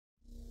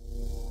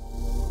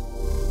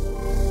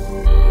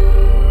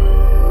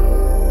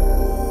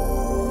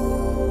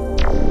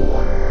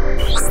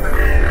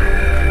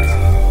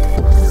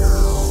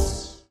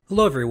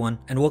Hello everyone,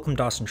 and welcome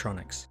to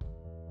Tronics.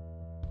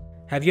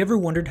 Have you ever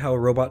wondered how a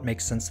robot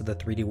makes sense of the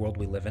 3D world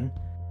we live in?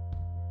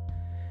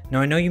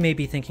 Now I know you may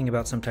be thinking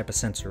about some type of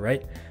sensor,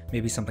 right?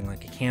 Maybe something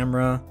like a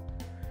camera,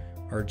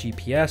 or a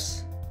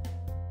GPS,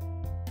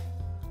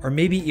 or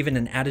maybe even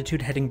an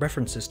attitude heading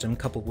reference system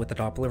coupled with a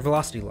Doppler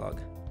velocity log.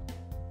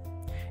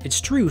 It's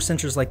true,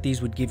 sensors like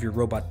these would give your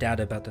robot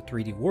data about the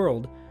 3D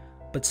world,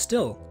 but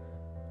still,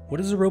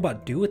 what does a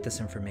robot do with this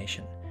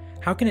information?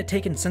 How can it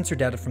take in sensor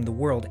data from the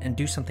world and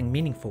do something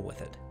meaningful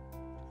with it?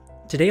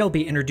 Today I'll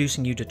be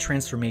introducing you to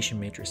transformation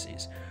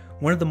matrices,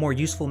 one of the more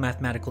useful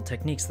mathematical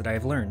techniques that I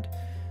have learned.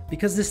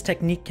 Because this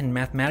technique can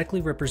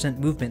mathematically represent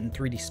movement in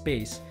 3D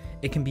space,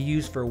 it can be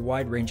used for a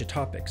wide range of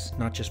topics,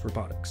 not just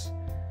robotics.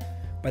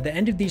 By the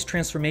end of these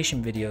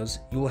transformation videos,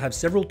 you will have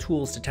several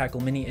tools to tackle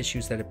many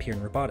issues that appear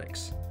in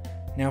robotics.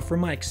 Now,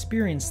 from my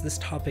experience, this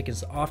topic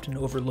is often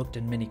overlooked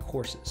in many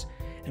courses,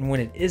 and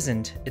when it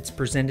isn't, it's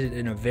presented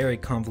in a very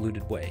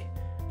convoluted way.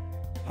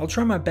 I'll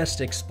try my best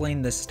to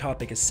explain this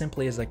topic as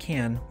simply as I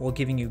can while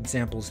giving you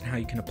examples on how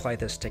you can apply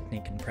this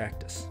technique in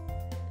practice.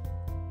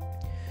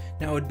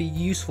 Now, it would be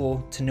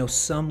useful to know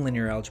some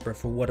linear algebra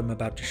for what I'm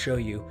about to show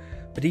you,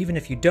 but even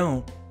if you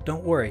don't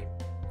worry.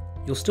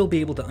 You'll still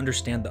be able to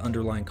understand the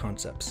underlying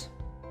concepts.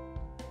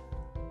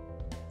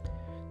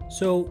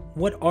 So,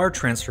 what are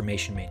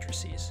transformation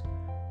matrices?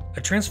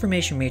 A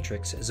transformation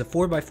matrix is a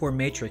 4x4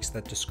 matrix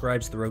that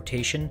describes the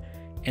rotation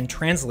and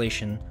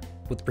translation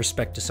with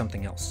respect to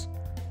something else.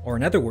 Or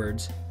in other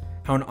words,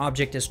 how an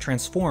object is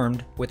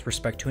transformed with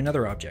respect to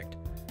another object.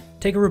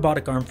 Take a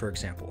robotic arm for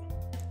example.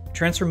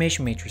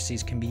 Transformation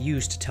matrices can be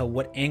used to tell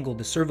what angle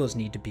the servos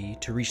need to be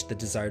to reach the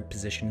desired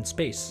position in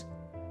space.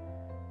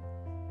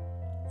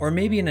 Or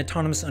maybe an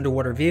autonomous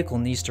underwater vehicle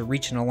needs to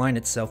reach and align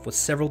itself with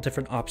several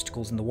different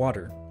obstacles in the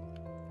water.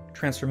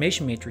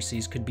 Transformation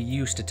matrices could be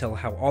used to tell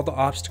how all the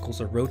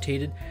obstacles are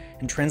rotated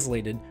and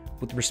translated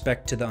with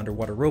respect to the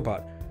underwater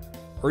robot,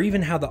 or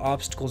even how the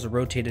obstacles are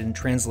rotated and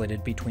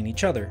translated between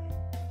each other.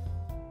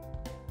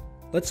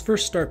 Let's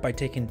first start by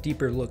taking a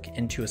deeper look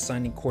into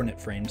assigning coordinate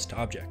frames to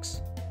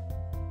objects.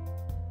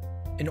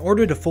 In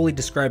order to fully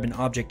describe an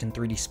object in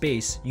 3D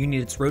space, you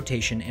need its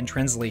rotation and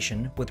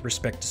translation with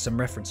respect to some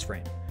reference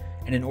frame,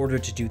 and in order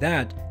to do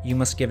that, you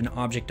must give an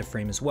object a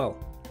frame as well.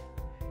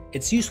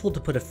 It's useful to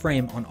put a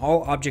frame on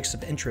all objects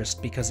of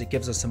interest because it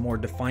gives us a more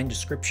defined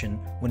description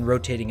when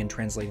rotating and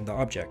translating the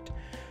object.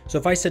 So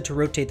if I said to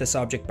rotate this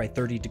object by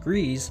 30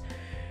 degrees,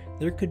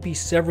 there could be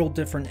several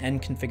different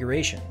end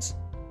configurations.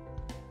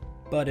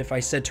 But if I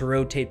said to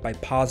rotate by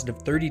positive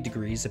 30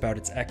 degrees about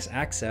its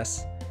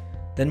x-axis,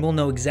 then we'll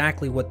know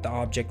exactly what the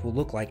object will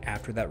look like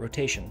after that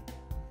rotation.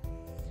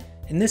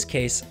 In this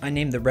case, I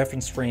named the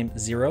reference frame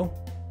 0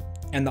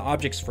 and the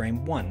object's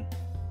frame 1.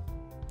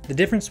 The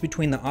difference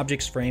between the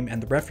object's frame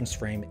and the reference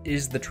frame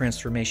is the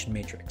transformation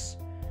matrix.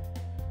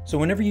 So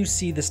whenever you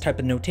see this type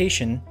of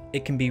notation,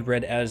 it can be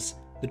read as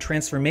the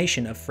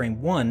transformation of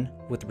frame 1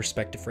 with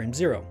respect to frame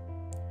 0.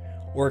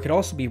 Or it could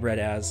also be read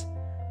as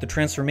the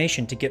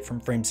transformation to get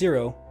from frame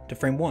 0 to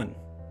frame 1.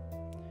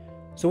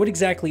 So what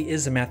exactly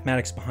is the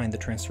mathematics behind the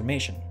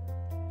transformation?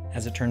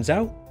 As it turns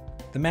out,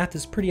 the math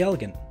is pretty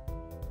elegant.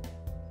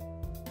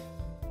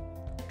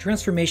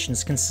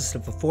 Transformations consist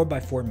of a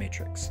 4x4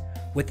 matrix.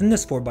 Within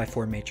this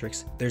 4x4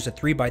 matrix, there's a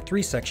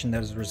 3x3 section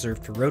that is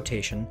reserved for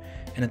rotation,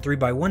 and a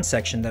 3x1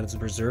 section that is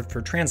reserved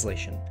for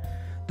translation.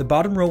 The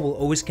bottom row will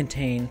always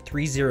contain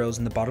 3 zeros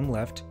in the bottom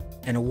left,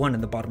 and a 1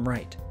 in the bottom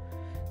right.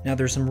 Now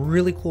there's some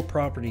really cool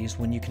properties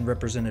when you can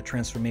represent a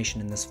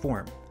transformation in this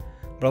form,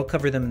 but I'll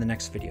cover them in the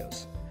next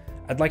videos.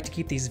 I'd like to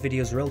keep these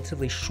videos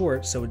relatively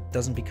short so it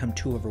doesn't become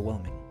too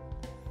overwhelming.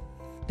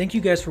 Thank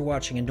you guys for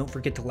watching, and don't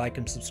forget to like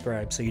and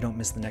subscribe so you don't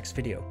miss the next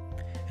video.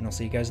 And I'll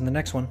see you guys in the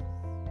next one.